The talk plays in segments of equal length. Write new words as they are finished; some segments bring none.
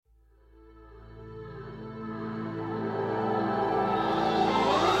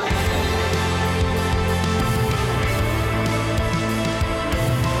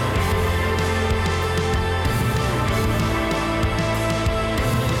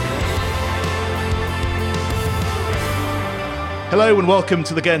Hello and welcome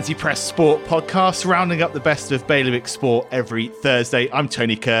to the Guernsey Press Sport podcast, rounding up the best of bailiwick sport every Thursday. I'm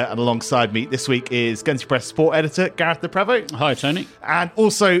Tony Kerr, and alongside me this week is Guernsey Press Sport editor Gareth Le Prevost. Hi, Tony. And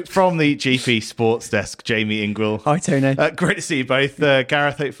also from the GP Sports desk, Jamie Ingrell. Hi, Tony. Great to see you both.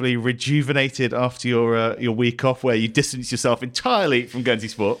 Gareth, hopefully rejuvenated after your week off, where you distanced yourself entirely from Guernsey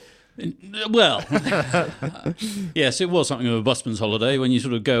Sport. Well, yes, it was something of a busman's holiday when you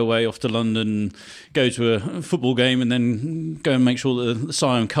sort of go away off to London, go to a football game and then go and make sure that the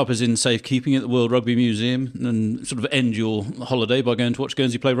Siam Cup is in safekeeping at the World Rugby Museum, and sort of end your holiday by going to watch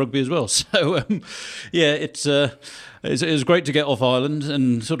Guernsey play rugby as well. So, it was great to get off Ireland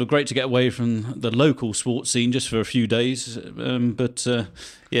and sort of great to get away from the local sports scene just for a few days.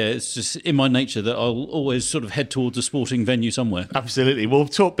 It's just in my nature that I'll always sort of head towards a sporting venue somewhere. Absolutely. We'll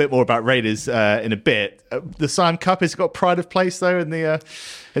talk a bit more about Raiders in a bit. The Siam Cup has got pride of place though in the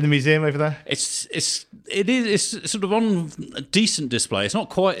museum over there. It's sort of on a decent display. It's not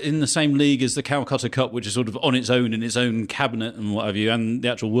quite in the same league as the Calcutta Cup, which is sort of on its own in its own cabinet and what have you, and the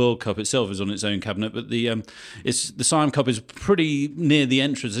actual World Cup itself is on its own cabinet. But the Siam Cup is pretty near the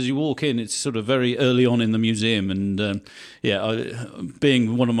entrance as you walk in. It's sort of very early on in the museum, and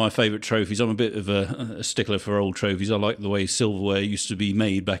being one of my favourite trophies, I'm a bit of a stickler for old trophies. I like the way silverware used to be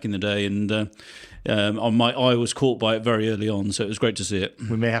made back in the day, and my eye was caught by it very early on, so it was great to see it.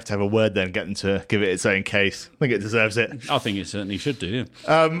 We may have to have a word then, get them to give it its own case. I think it deserves it. I think it certainly should do, yeah.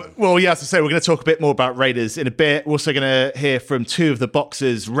 As I say, we're going to talk a bit more about Raiders in a bit. We're also going to hear from two of the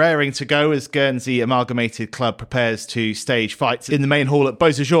boxers raring to go as Guernsey Amalgamated Club prepares to stage fights in the main hall at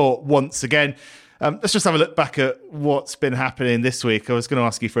Beausejour once again. Let's just have a look back at what's been happening this week. I was going to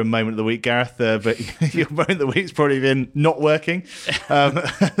ask you for a moment of the week, Gareth, but your moment of the week's probably been not working. So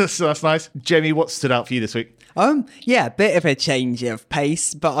that's nice. Jamie, what stood out for you this week? A bit of a change of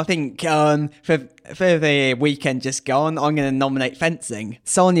pace, but I think for the weekend just gone, I'm going to nominate fencing.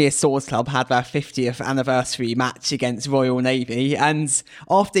 Sarnia Swords Club had their 50th anniversary match against Royal Navy, and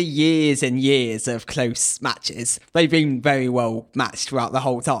after years and years of close matches, they've been very well matched throughout the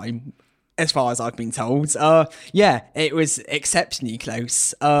whole time, as far as I've been told. It was exceptionally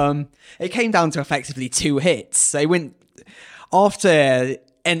close. It came down to effectively 2 hits. They went after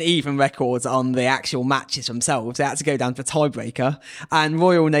an even record on the actual matches themselves. They had to go down to tiebreaker, and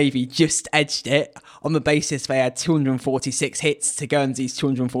Royal Navy just edged it on the basis they had 246 hits to Guernsey's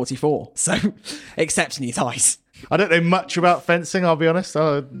 244. So exceptionally tight. I don't know much about fencing, I'll be honest.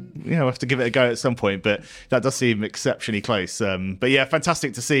 I'll have to give it a go at some point, but that does seem exceptionally close.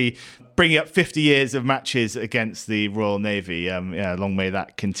 Fantastic to see, bringing up 50 years of matches against the Royal Navy. Long may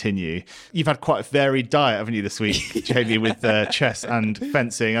that continue. You've had quite a varied diet, haven't you, this week, Jamie, with chess and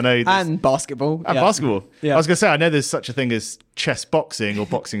fencing. I know, and basketball. And basketball. Yeah. I was going to say, I know there's such a thing as chess boxing or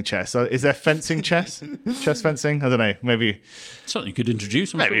boxing chess. Is there fencing chess? Chess fencing? I don't know. Maybe something you could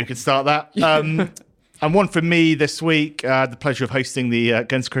introduce. Maybe we could start that. And one from me this week. I had the pleasure of hosting the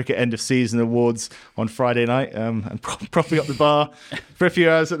Guernsey Cricket End of Season Awards on Friday night, and properly up the bar for a few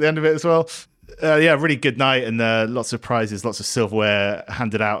hours at the end of it as well. Really good night, and lots of prizes, lots of silverware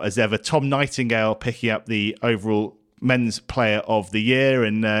handed out as ever. Tom Nightingale picking up the overall Men's Player of the Year,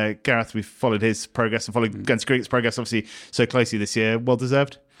 and Gareth, we've followed his progress and followed Guernsey Cricket's progress obviously so closely this year. Well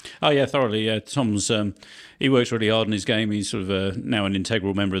deserved. Oh yeah, thoroughly. Yeah, Tom's he works really hard in his game. He's sort of now an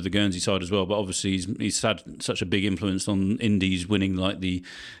integral member of the Guernsey side as well. But obviously, he's had such a big influence on Indies winning like the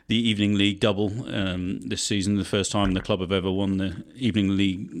Evening League double this season. The first time the club have ever won the Evening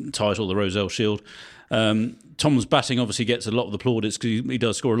League title, the Roselle Shield. Tom's batting obviously gets a lot of the plaudits because he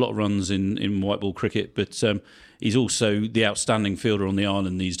does score a lot of runs in white ball cricket, but he's also the outstanding fielder on the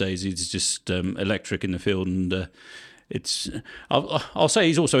island these days. He's just electric in the field, and I'll say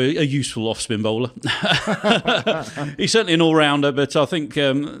he's also a useful off-spin bowler. He's certainly an all-rounder, but I think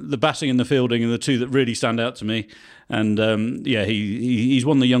the batting and the fielding are the two that really stand out to me. And he's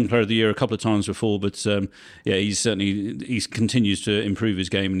won the Young Player of the Year a couple of times before, but he continues to improve his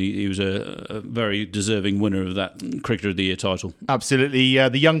game, and he was a very deserving winner of that Cricketer of the Year title. Absolutely.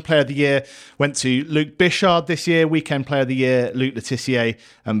 The Young Player of the Year went to Luke Bichard this year. Weekend Player of the Year, Luke Letitia.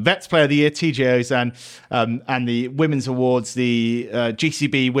 Vets Player of the Year, TJ Ozan. And the Women's Awards, the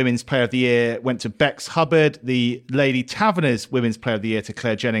GCB Women's Player of the Year went to Bex Hubbard. The Lady Taverners Women's Player of the Year to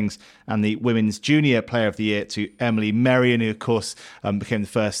Claire Jennings. And the Women's Junior Player of the Year to Emily Merrion, who of course became the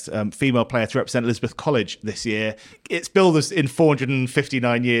first female player to represent Elizabeth College this year. It's billed as in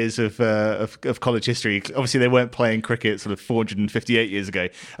 459 years of college history. Obviously, they weren't playing cricket sort of 458 years ago,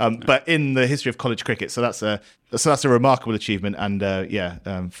 but in the history of college cricket. So that's a So that's a remarkable achievement, and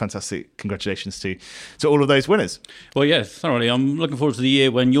fantastic congratulations to all of those winners. Well, yeah, thoroughly. I'm looking forward to the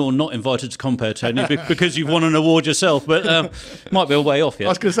year when you're not invited to compare, Tony, because you've won an award yourself, but might be a way off yet. I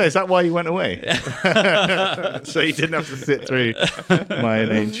was going to say, is that why you went away? So you didn't have to sit through my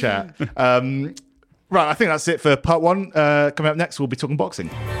inane chat. Right, I think that's it for part one. Coming up next, we'll be talking boxing.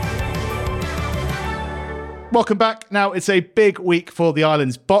 Welcome back. Now, it's a big week for the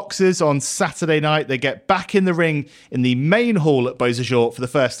island's boxers. On Saturday night, they get back in the ring in the main hall at Beausejour for the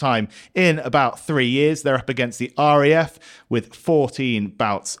first time in about 3 years. They're up against the RAF with 14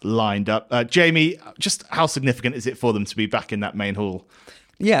 bouts lined up. Jamie, just how significant is it for them to be back in that main hall?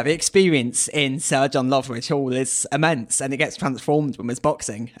 Yeah, the experience in Sir John Loveridge Hall is immense, and it gets transformed when there's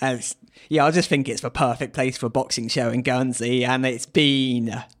boxing. I just think it's the perfect place for a boxing show in Guernsey, and it's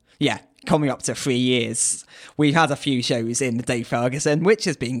been, coming up to 3 years. We've had a few shows in the Dave Ferguson, which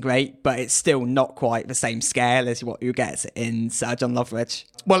has been great, but it's still not quite the same scale as what you get in Sir John Loveridge.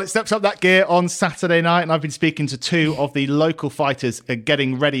 Well, it steps up that gear on Saturday night, and I've been speaking to two of the local fighters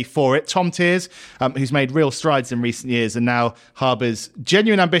getting ready for it. Tom Tears, who's made real strides in recent years and now harbours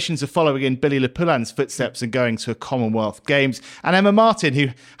genuine ambitions of following in Billy Lepoulin's footsteps and going to a Commonwealth Games. And Emma Martin, who,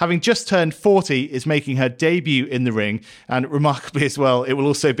 having just turned 40, is making her debut in the ring. And remarkably as well, it will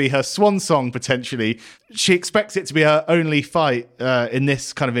also be her swan song, potentially. She expects it to be her only fight in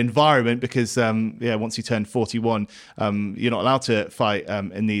this kind of environment because, once you turn 41, you're not allowed to fight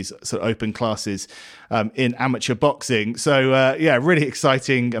in these sort of open classes in amateur boxing. So, really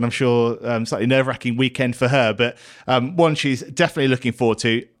exciting, and I'm sure slightly nerve-wracking weekend for her, but one she's definitely looking forward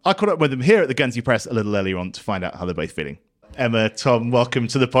to. I caught up with them here at the Guernsey Press a little earlier on to find out how they're both feeling. Emma, Tom, welcome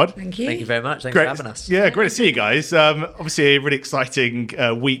to the pod. Thank you. Thank you very much. Thanks for having us. Yeah, great to see you guys. Obviously, a really exciting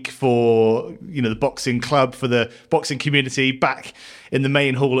week for the boxing club, for the boxing community, back in the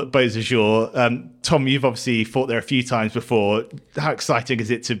main hall at Beausejour. Tom, you've obviously fought there a few times before. How exciting is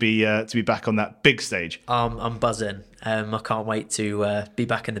it to be back on that big stage? I'm buzzing. I can't wait to be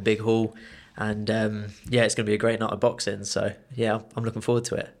back in the big hall. And it's going to be a great night of boxing. So, I'm looking forward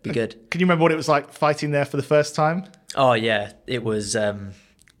to it. Be good. Can you remember what it was like fighting there for the first time? Oh, yeah. It was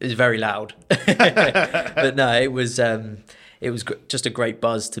very loud. But no, it was just a great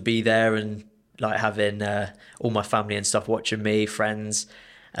buzz to be there and like having all my family and stuff watching me, friends.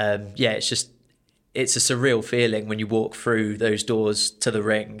 It's a surreal feeling when you walk through those doors to the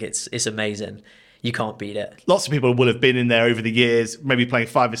ring. It's amazing. You can't beat it. Lots of people will have been in there over the years, maybe playing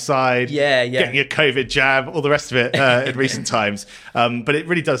five-a-side, getting a COVID jab, all the rest of it in recent times. But it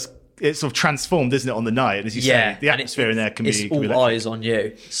really does, it's sort of transformed, isn't it, on the night? And as you say, the atmosphere in there can it's be... It's all eyes on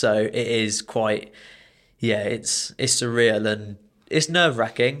you. So it is quite, it's surreal and it's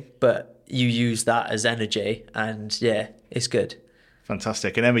nerve-wracking, but you use that as energy and it's good.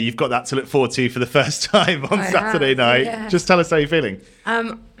 Fantastic. And Emma, you've got that to look forward to for the first time on Saturday night. Yeah. Just tell us how you're feeling.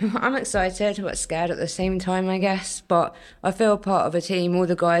 I'm excited but scared at the same time, I guess. But I feel part of a team. All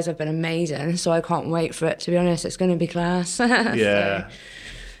the guys have been amazing, so I can't wait for it, to be honest. It's going to be class. Yeah. So,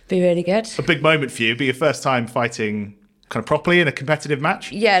 be really good. A big moment for you. Be your first time fighting kind of properly in a competitive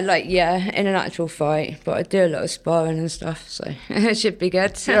match? Yeah, in an actual fight. But I do a lot of sparring and stuff, so it should be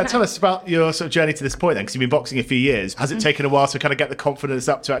good. Yeah, tell us about your sort of journey to this point then, because you've been boxing a few years. Has it taken a while to kind of get the confidence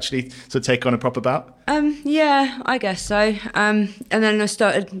up to actually sort of take on a proper bout? Yeah, I guess so. And then I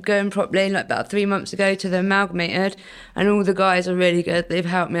started going properly like about 3 months ago to the Amalgamated, and all the guys are really good. They've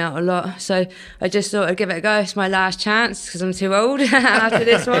helped me out a lot. So I just thought I'd give it a go. It's my last chance because I'm too old after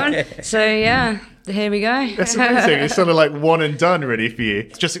this one. So yeah. Here we go. That's amazing. It's sort of like one and done, really, for you.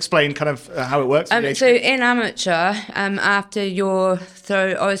 Just explain kind of how it works. So in amateur, after your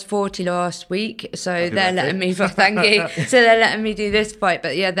throw, I was 40 last week, so they're letting me. Thank you. So they're letting me do this fight,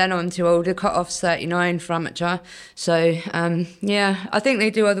 but then I'm too old. The cut-off's 39 for amateur, so I think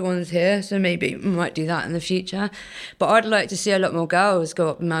they do other ones here, so maybe we might do that in the future. But I'd like to see a lot more girls go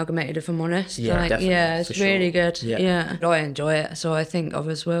up Amalgamated, if I'm honest. Definitely. Yeah, it's really good. Yeah, I enjoy it, so I think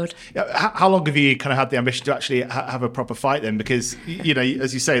others would. How long have you kind of had the ambition to actually have a proper fight then? Because,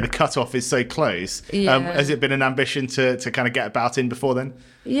 as you say, the cut-off is so close. Has it been an ambition to kind of get a bout in before then?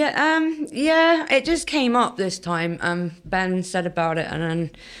 It just came up this time. Ben said about it and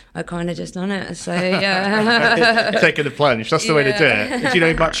then I kind of just done it. So, yeah. Taking the plunge. That's the way to do it. Do you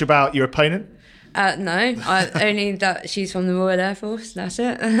know much about your opponent? No, only that she's from the Royal Air Force. That's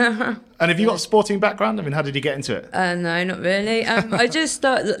it. And have you got a sporting background? I mean, how did you get into it? No, not really. I just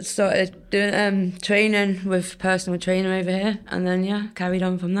started doing training with a personal trainer over here, and then carried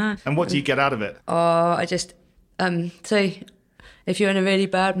on from that. And what do you get out of it? I just if you're in a really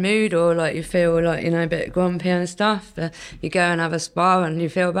bad mood or like you feel like, a bit grumpy and stuff, you go and have a spar and you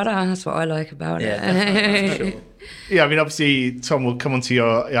feel better. That's what I like about it. Sure. Yeah, I mean, obviously, Tom, will come on to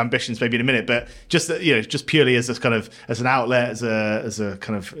your ambitions maybe in a minute, but just just purely as an outlet, as a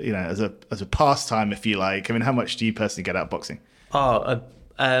kind of as a pastime, if you like. I mean, how much do you personally get out of boxing?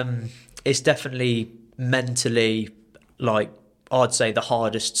 It's definitely mentally, like, I'd say the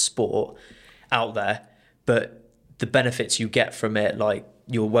hardest sport out there, but the benefits you get from it, like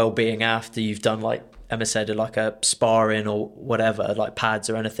your well-being after you've done, like Emma said, like a sparring or whatever, like pads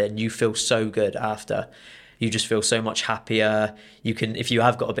or anything, you feel so good after. You just feel so much happier. You can, if you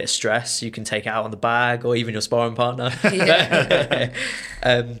have got a bit of stress, you can take it out on the bag or even your sparring partner.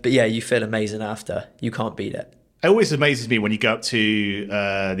 But yeah, you feel amazing after. You can't beat it. It always amazes me when you go up to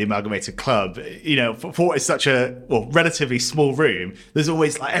the Amalgamated Club. For what is such a relatively small room, there's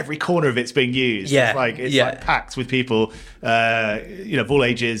always like every corner of it's being used. Yeah, it's like packed with people, of all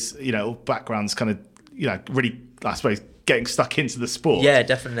ages, all backgrounds, kind of, really, I suppose, getting stuck into the sport. Yeah,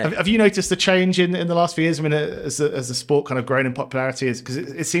 definitely. Have you noticed a change in the last few years? I mean, as the sport kind of grown in popularity, because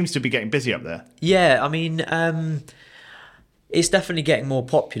it seems to be getting busy up there. Yeah, I mean, it's definitely getting more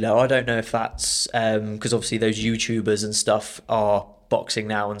popular. I don't know if that's because obviously those YouTubers and stuff are boxing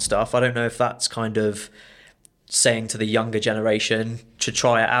now and stuff. I don't know if that's kind of saying to the younger generation to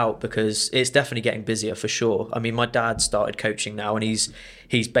try it out, because it's definitely getting busier for sure. I mean, my dad started coaching now, and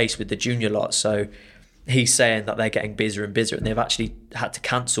he's based with the junior lot, so he's saying that they're getting busier and busier, and they've actually had to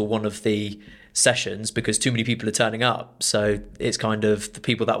cancel one of the sessions because too many people are turning up. So it's kind of the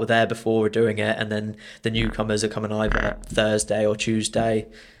people that were there before are doing it, and then the newcomers are coming either Thursday or Tuesday.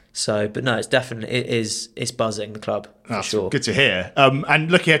 So, but no, it's buzzing, the club, for sure. Good to hear.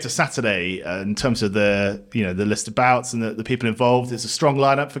 And looking ahead to Saturday, in terms of the list of bouts and the people involved, it's a strong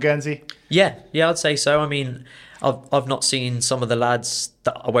lineup for Guernsey. Yeah, I'd say so. I mean, I've not seen some of the lads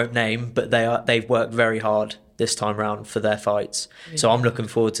that I won't name, but they've worked very hard this time round for their fights. Yeah. So I'm looking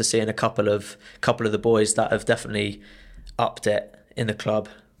forward to seeing a couple of the boys that have definitely upped it in the club.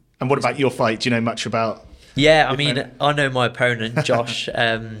 And what about your fight? Do you know much about? Yeah, I mean, I know my opponent, Josh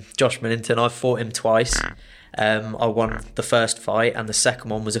Millington. I've fought him twice. I won the first fight, and the second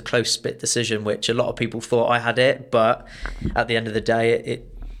one was a close split decision, which a lot of people thought I had it, but at the end of the day, it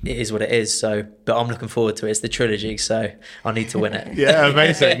is what it is. So, but I'm looking forward to it. It's the trilogy, so I need to win it. Yeah,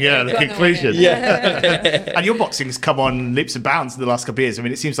 amazing. Yeah, the conclusion. Yeah. And your boxing's come on leaps and bounds in the last couple of years. I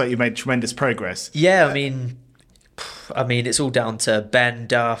mean, it seems like you've made tremendous progress. Yeah, I mean, it's all down to Ben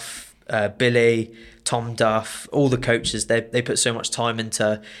Duff, Billy, Tom Duff, all the coaches. They put so much time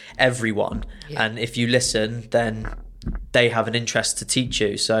into everyone, and if you listen, then they have an interest to teach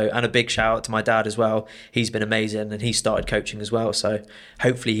you. So, and a big shout out to my dad as well. He's been amazing, and he started coaching as well. So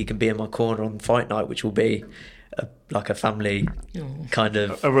hopefully he can be in my corner on fight night, which will be like a family kind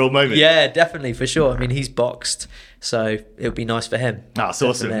of a real moment. Yeah, definitely, for sure. I mean, he's boxed, so it would be nice for him. That's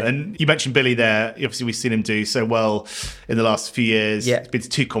awesome. And you mentioned Billy there. Obviously, we've seen him do so well in the last few years. Yeah. He's been to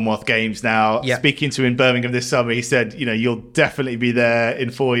 2 Commonwealth Games now. Yeah. Speaking to him in Birmingham this summer, he said, you'll definitely be there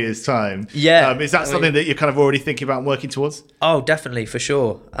in 4 years' time. Yeah. Is that something that you're kind of already thinking about and working towards? Oh, definitely, for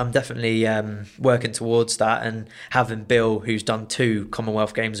sure. I'm definitely working towards that, and having Bill, who's done 2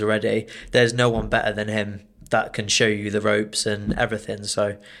 Commonwealth Games already, there's no one better than him that can show you the ropes and everything.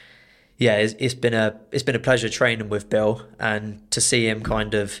 So yeah, it's been a pleasure training with Bill, and to see him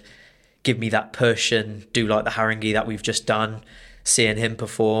kind of give me that push and do like the Haringey that we've just done, seeing him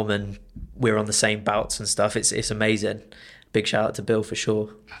perform, and we're on the same bouts and stuff. It's amazing. Big shout out to Bill for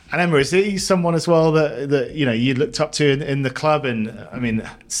sure. And Emma, is he someone as well that you looked up to in the club? And I mean,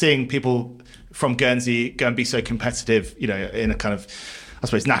 seeing people from Guernsey go and be so competitive, in a kind of, I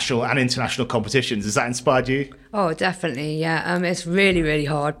suppose, national and international competitions, has that inspired you? Oh, definitely, yeah. It's really, really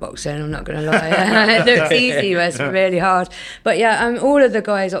hard boxing, I'm not going to lie. It looks easy, but it's really hard. But yeah, all of the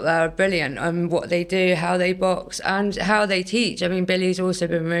guys up there are brilliant. What they do, how they box, and how they teach. I mean, Billy's also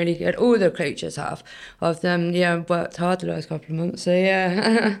been really good. All the coaches have. Of them, worked hard the last couple of months, so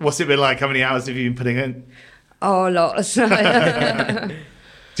yeah. What's it been like? How many hours have you been putting in? Oh, lots. Do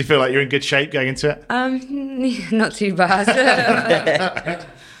you feel like you're in good shape going into it? Not too bad.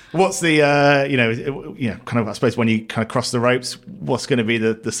 What's the, kind of, I suppose, when you kind of cross the ropes, what's going to be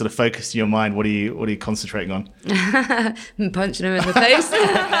the sort of focus in your mind? What are you concentrating on? Punching her in the face.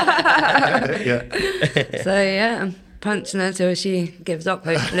 Yeah. So, yeah, I'm punching her till she gives up,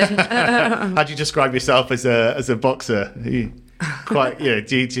 hopefully. How do you describe yourself as a boxer? quite, do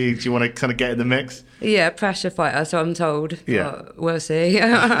you want to kind of get in the mix? Yeah, pressure fighter, so I'm told. Yeah. But we'll see.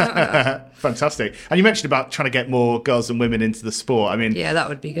 Fantastic. And you mentioned about trying to get more girls and women into the sport. I mean, Yeah, that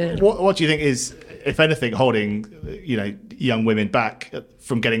would be good. what do you think is, if anything, holding young women back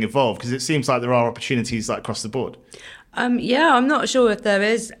from getting involved? Because it seems like there are opportunities like across the board. Yeah, I'm not sure if there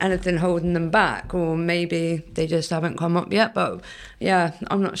is anything holding them back, or maybe they just haven't come up yet. But yeah,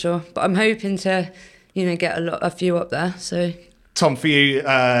 I'm not sure. But I'm hoping to, get a few up there. So. Tom, for you,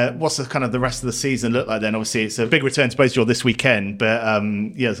 what's the kind of the rest of the season look like then? Obviously, it's a big return to Beausejour this weekend, but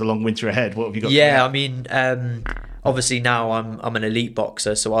there's a long winter ahead. What have you got? Yeah, I mean, obviously now I'm an elite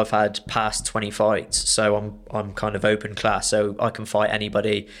boxer, so I've had past 20 fights, so I'm kind of open class, so I can fight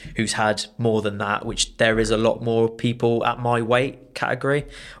anybody who's had more than that, which there is a lot more people at my weight category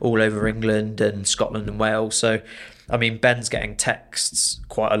all over England and Scotland and Wales. So I mean, Ben's getting texts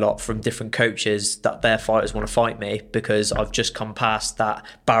quite a lot from different coaches that their fighters want to fight me because I've just come past that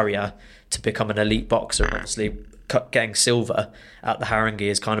barrier to become an elite boxer. Obviously, getting silver at the Haringey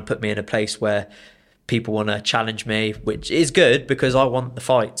has kind of put me in a place where people want to challenge me, which is good because I want the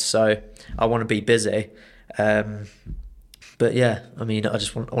fights, so I want to be busy. But yeah, I mean, I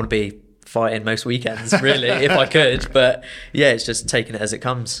want to be fighting most weekends, really, if I could. But yeah, it's just taking it as it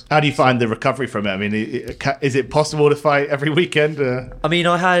comes. How do you find the recovery from it? I mean, is it possible to fight every weekend? I mean,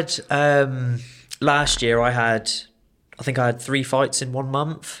 I had last year. I think I had 3 fights in 1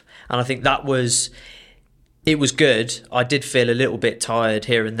 month, and I think it was good. I did feel a little bit tired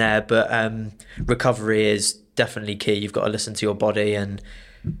here and there, but recovery is definitely key. You've got to listen to your body. And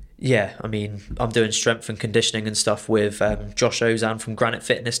yeah, I mean, I'm doing strength and conditioning and stuff with Josh Ozan from Granite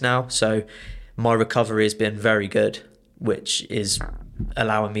Fitness now. So my recovery has been very good, which is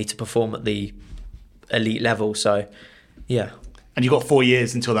allowing me to perform at the elite level. So yeah. And you've got 4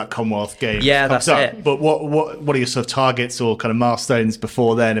 years until that Commonwealth Games comes up. it. But what are your sort of targets or kind of milestones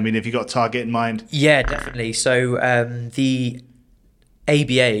before then? I mean, have you got a target in mind? Yeah, definitely. So the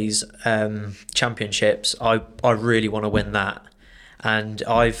ABA's championships, I really want to win that. And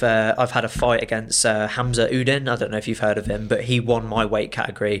I've had a fight against Hamza Udin. I don't know if you've heard of him, but he won my weight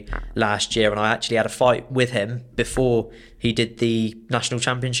category last year, and I actually had a fight with him before he did the national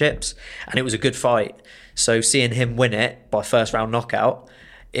championships, and it was a good fight. So seeing him win it by first round knockout,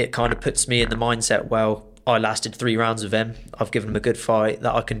 it kind of puts me in the mindset, well, I lasted 3 rounds with him. I've given him a good fight,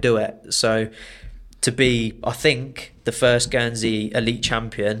 that I can do it. So to be, I think, the first Guernsey elite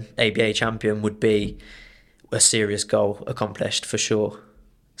champion, ABA champion, would be a serious goal accomplished for sure.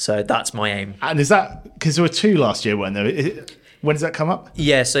 So that's my aim. And is that, because there were 2 last year, weren't there? When does that come up?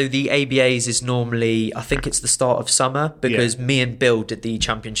 Yeah, so the ABAs is normally, I think it's the start of summer, because me and Bill did the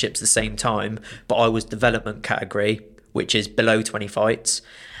championships the same time, but I was development category, which is below 20 fights,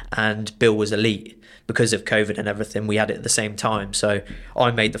 and Bill was elite. Because of COVID and everything, we had it at the same time. So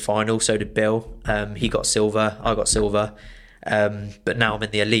I made the final, so did Bill. He got silver, I got silver. But now I'm in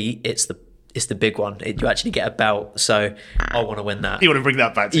the elite, it's the big one. You actually get a belt, so I want to win that. You want to bring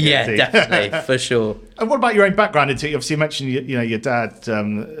that back to Guernsey? Yeah, definitely, for sure. And what about your own background? Obviously, you mentioned your dad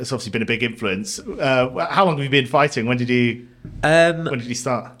has obviously been a big influence. How long have you been fighting? When did you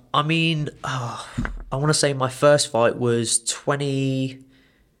start? I mean, I want to say my first fight was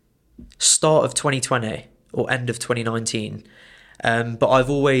start of 2020 or end of 2019. But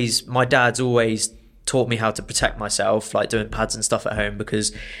my dad's always taught me how to protect myself, like doing pads and stuff at home,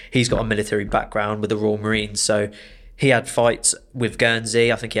 because he's got a military background with the Royal Marines. So he had fights with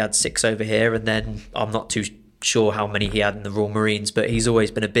Guernsey. I think he had 6 over here, and then I'm not too sure how many he had in the Royal Marines, but he's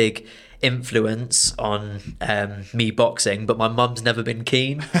always been a big influence on me boxing. But my mum's never been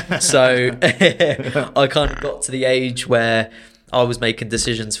keen, so I kind of got to the age where I was making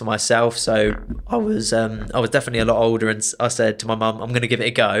decisions for myself. So I was definitely a lot older, and I said to my mum, I'm going to give it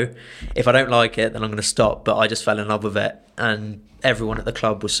a go. If I don't like it, then I'm going to stop. But I just fell in love with it, and everyone at the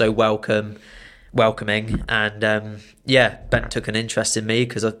club was so welcoming. And Ben took an interest in me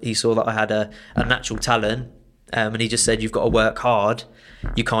because he saw that I had a natural talent, and he just said, you've got to work hard.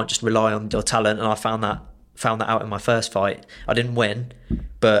 You can't just rely on your talent. And I found that out in my first fight. I didn't win,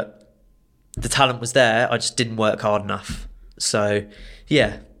 but the talent was there. I just didn't work hard enough. So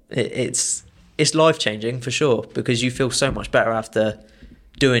yeah, it's life-changing for sure, because you feel so much better after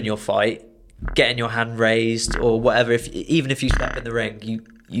doing your fight, getting your hand raised or whatever. Even if you step in the ring,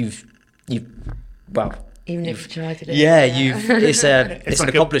 you've even if you tried to do it's an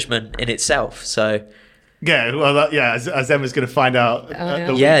accomplishment in itself. So yeah, well, as Emma's going to find out.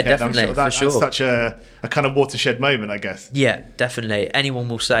 The weekend, for definitely, that's such a kind of watershed moment, I guess. Yeah, definitely. Anyone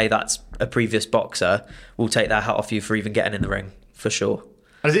will say that's a previous boxer will take their hat off you for even getting in the ring, for sure.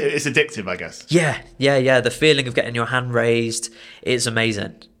 It's addictive, I guess. Yeah. The feeling of getting your hand raised, it's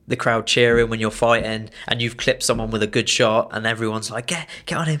amazing. The crowd cheering when you're fighting and you've clipped someone with a good shot and everyone's like,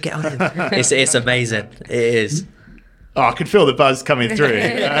 get on him. It's amazing. It is. Oh, I can feel the buzz coming through.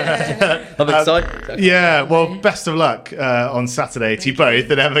 I'm excited. Yeah, well, best of luck on Saturday to you both.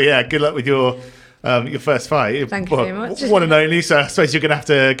 And Emma, good luck with your first fight. Thank you very much. One and only, so I suppose you're going to have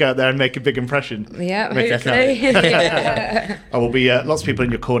to go out there and make a big impression. Yeah, hopefully. There will be lots of people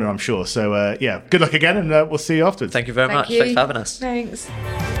in your corner, I'm sure. So, good luck again, and we'll see you afterwards. Thank you very much. Thanks for having us. Thanks.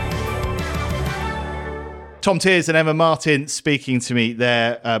 Tom Tears and Emma Martin speaking to me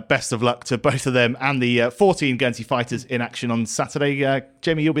there. Best of luck to both of them and the 14 Guernsey fighters in action on Saturday.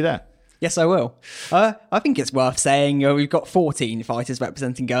 Jamie, you'll be there. Yes, I will. I think it's worth saying we've got 14 fighters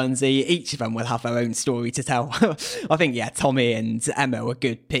representing Guernsey. Each of them will have their own story to tell. I think, Tommy and Emma were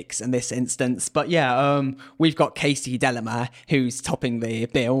good picks in this instance. But we've got Casey Delamere, who's topping the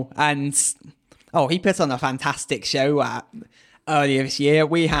bill. And, he put on a fantastic show earlier this year.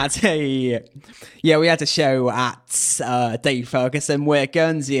 We had a show at Dave Ferguson where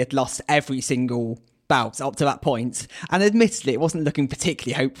Guernsey had lost every single bout up to that point, and admittedly it wasn't looking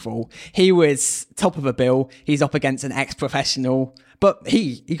particularly hopeful. He was top of the bill. He's up against an ex-professional, but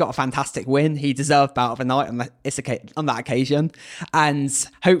he got a fantastic win. He deserved bout of the night on that occasion, and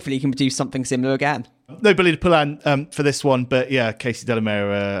hopefully he can produce something similar again. No Billy to pull on for this one, but Casey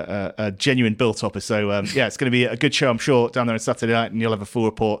Delamere, a genuine bill topper. So it's going to be a good show, I'm sure, down there on Saturday night, and you'll have a full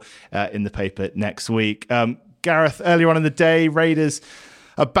report in the paper next week. Gareth, earlier on in the day, Raiders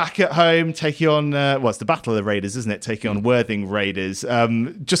are back at home taking on, it's the Battle of the Raiders, isn't it? Taking on Worthing Raiders.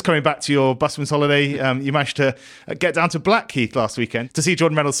 Just coming back to your busman's holiday, you managed to get down to Blackheath last weekend to see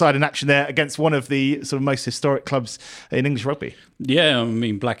Jordan Reynolds' side in action there against one of the sort of most historic clubs in English rugby. Yeah, I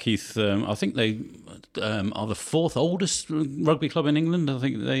mean, Blackheath, I think they are the fourth oldest rugby club in England, I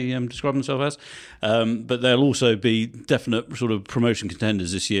think they describe themselves as. But they'll also be definite sort of promotion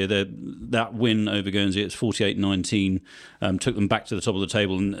contenders this year. That win over Guernsey, it's 48-19, took them back to the top of the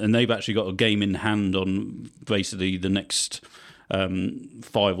table, and they've actually got a game in hand on basically the next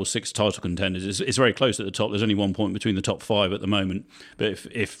 5 or 6 title contenders. It's very close at the top. There's only 1 point between the top 5 at the moment. But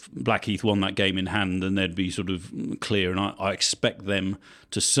if Blackheath won that game in hand, then they'd be sort of clear. And I expect them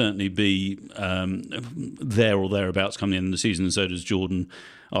to certainly be there or thereabouts coming in the season. And so does Jordan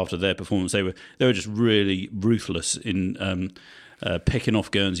after their performance. They were just really ruthless in picking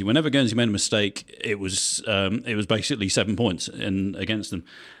off Guernsey. Whenever Guernsey made a mistake, it was basically 7 points against them.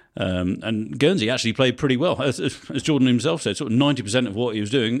 And Guernsey actually played pretty well, as Jordan himself said. Sort of 90% of what he was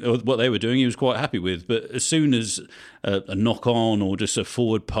doing, or what they were doing, he was quite happy with. But as soon as a knock on or just a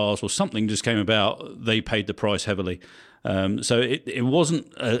forward pass or something just came about, they paid the price heavily. So it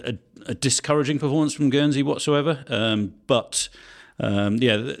wasn't a discouraging performance from Guernsey whatsoever. But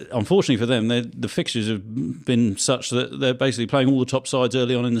unfortunately for them, the fixtures have been such that they're basically playing all the top sides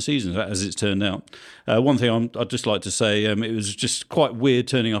early on in the season, as it's turned out. One thing I'd just like to say, it was just quite weird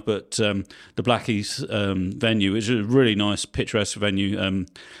turning up at the Blackheath venue. It's a really nice, picturesque venue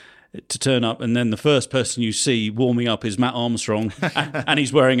to turn up, and then the first person you see warming up is Matt Armstrong, and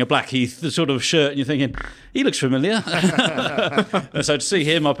he's wearing a Blackheath sort of shirt, and you're thinking, he looks familiar. So to see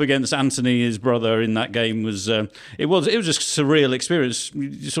him up against Anthony, his brother, in that game was it was just a surreal experience.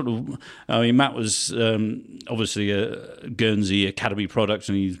 Matt was obviously a Guernsey Academy product,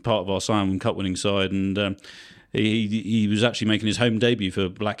 and he's part of our Simon Cup winning side, and he was actually making his home debut for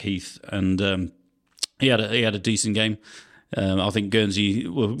Blackheath, and he had a decent game. I think Guernsey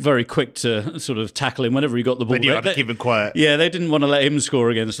were very quick to sort of tackle him whenever he got the ball. But you had to keep him quiet. Yeah, they didn't want to let him score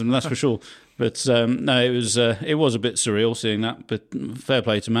against them, that's for sure. But no, it was a bit surreal seeing that. But fair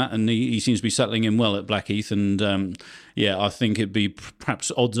play to Matt, and he seems to be settling in well at Blackheath. And I think it'd be perhaps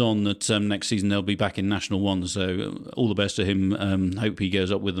odds on that next season they'll be back in National One. So all the best to him. Hope he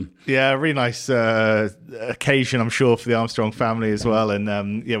goes up with them. Yeah, a really nice occasion, I'm sure, for the Armstrong family as well. And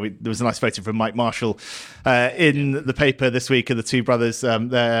there was a nice photo from Mike Marshall in the paper this week of the two brothers.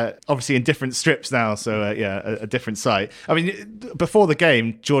 They're obviously in different strips now, so a different sight. I mean, before the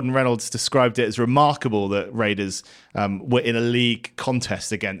game, Jordan Reynolds described it as remarkable that Raiders were in a league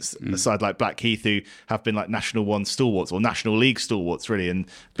contest against a side like Blackheath, who have been like National One stalwarts, or National League stalwarts, really, and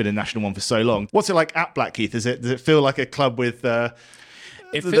been in National One for so long. What's it like at Blackheath? Does it feel like a club with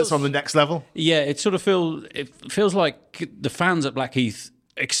that's on the next level? Yeah, it feels like the fans at Blackheath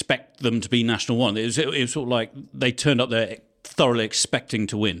expect them to be National One. It was sort of like they turned up there thoroughly expecting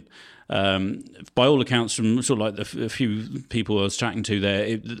to win. By all accounts, from sort of like a few people I was chatting to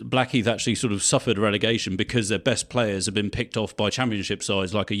there, Blackheath actually sort of suffered relegation because their best players have been picked off by Championship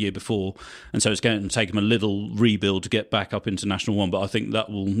sides like a year before, and so it's going to take them a little rebuild to get back up into National 1, but I think that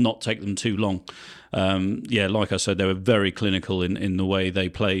will not take them too long. Like I said, they were very clinical in the way they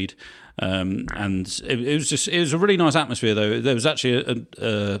played. And it was a really nice atmosphere though. There was actually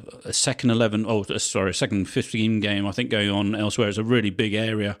a second 15 game I think going on elsewhere. It's a really big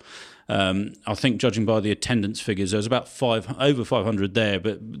area. I think judging by the attendance figures, there was about over 500 there,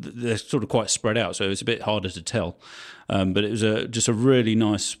 but they're sort of quite spread out, so it's a bit harder to tell. But it was just a really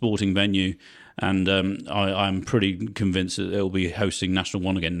nice sporting venue. And I'm pretty convinced that it'll be hosting National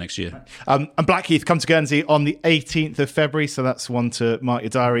 1 again next year. And Blackheath come to Guernsey on the 18th of February, so that's one to mark your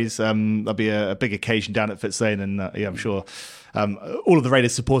diaries. There'll be a big occasion down at Footscray, and I'm sure all of the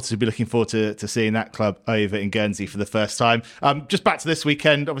Raiders supporters will be looking forward to seeing that club over in Guernsey for the first time. Just back to this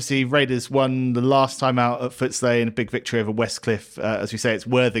weekend, obviously Raiders won the last time out at Footscray in a big victory over Westcliff. As we say, it's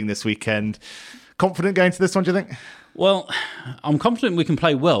Worthing this weekend. Confident going to this one, do you think? Well, I'm confident we can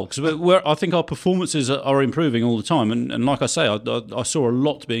play well because I think our performances are improving all the time. And like I say, I saw a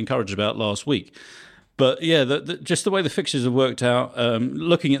lot to be encouraged about last week. But yeah, just the way the fixtures have worked out,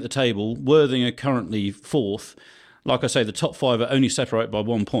 looking at the table, Worthing are currently fourth. Like I say, the top five are only separated by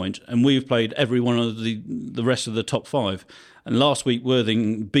 1 point, and we've played every one of the rest of the top five. And last week,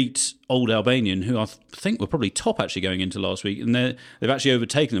 Worthing beat Old Albanian, who I think were probably top actually going into last week, and they've actually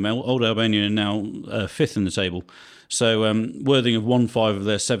overtaken them. Old Albanian are now fifth in the table. So Worthing have won 5 of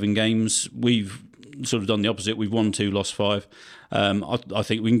their 7 games. We've sort of done the opposite. We've won 2, lost 5. I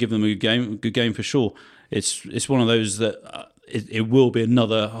think we can give them a good game for sure. It's one of those that it will be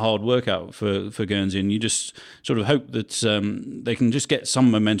another hard workout for Guernsey, and you just sort of hope that they can just get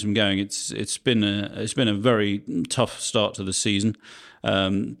some momentum going. It's been a very tough start to the season.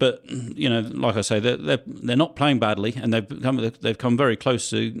 But like I say, they're not playing badly, and they've come very close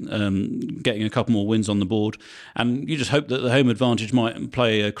to getting a couple more wins on the board. And you just hope that the home advantage might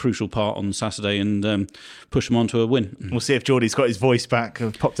play a crucial part on Saturday and push them on to a win. We'll see if Geordie's got his voice back.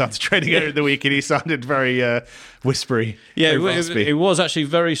 Popped out to training over the week, and he sounded very whispery. Yeah, it was actually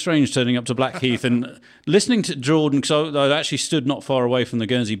very strange turning up to Blackheath and listening to Jordan, because I actually stood not far away from the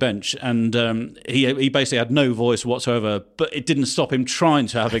Guernsey bench, and he basically had no voice whatsoever, but it didn't stop him trying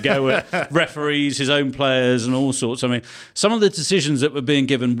to have a go at referees, his own players, and all sorts. I mean, some of the decisions that were being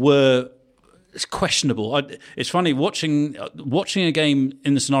given were questionable. It's funny watching a game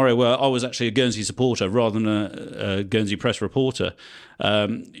in the scenario where I was actually a Guernsey supporter rather than a Guernsey press reporter.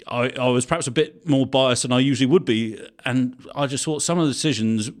 I was perhaps a bit more biased than I usually would be, and I just thought some of the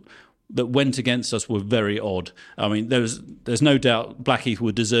decisions that went against us were very odd. I mean, there's no doubt Blackheath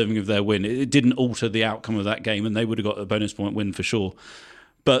were deserving of their win. It didn't alter the outcome of that game, and they would have got a bonus point win for sure.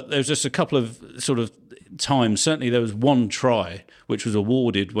 But there was just a couple of sort of times. Certainly, there was one try which was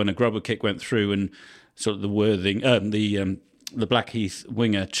awarded when a grubber kick went through, and sort of the Worthing, the Blackheath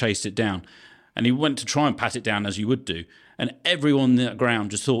winger chased it down, and he went to try and pat it down as you would do. And everyone on the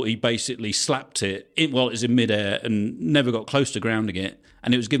ground just thought he basically slapped it while it was in midair and never got close to grounding it.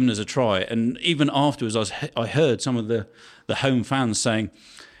 And it was given as a try. And even afterwards, I heard some of the home fans saying,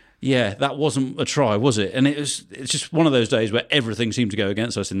 yeah, that wasn't a try, was it? And it's just one of those days where everything seemed to go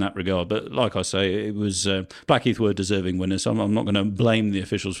against us in that regard. But like I say, it was Blackheath were deserving winners. So I'm not going to blame the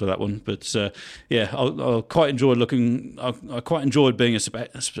officials for that one. But I quite enjoyed looking. I quite enjoyed being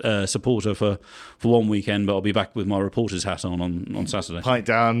a supporter for one weekend. But I'll be back with my reporter's hat on Saturday. Pint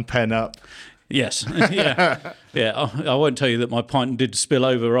down, pen up. Yes, yeah. I won't tell you that my pint did spill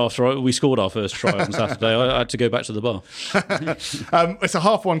over after we scored our first try on Saturday. I had to go back to the bar. It's a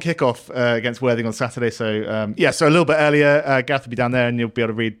 1:30 kickoff against Worthing on Saturday, so so a little bit earlier. Gareth will be down there, and you'll be able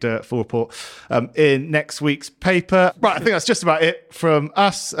to read full report in next week's paper. Right, I think that's just about it from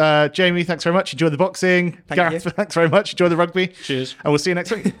us. Jamie, thanks very much. Enjoy the boxing. Gareth, thanks very much. Enjoy the rugby. Cheers, and we'll see you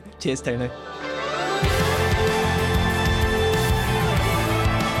next week. Cheers, Tony.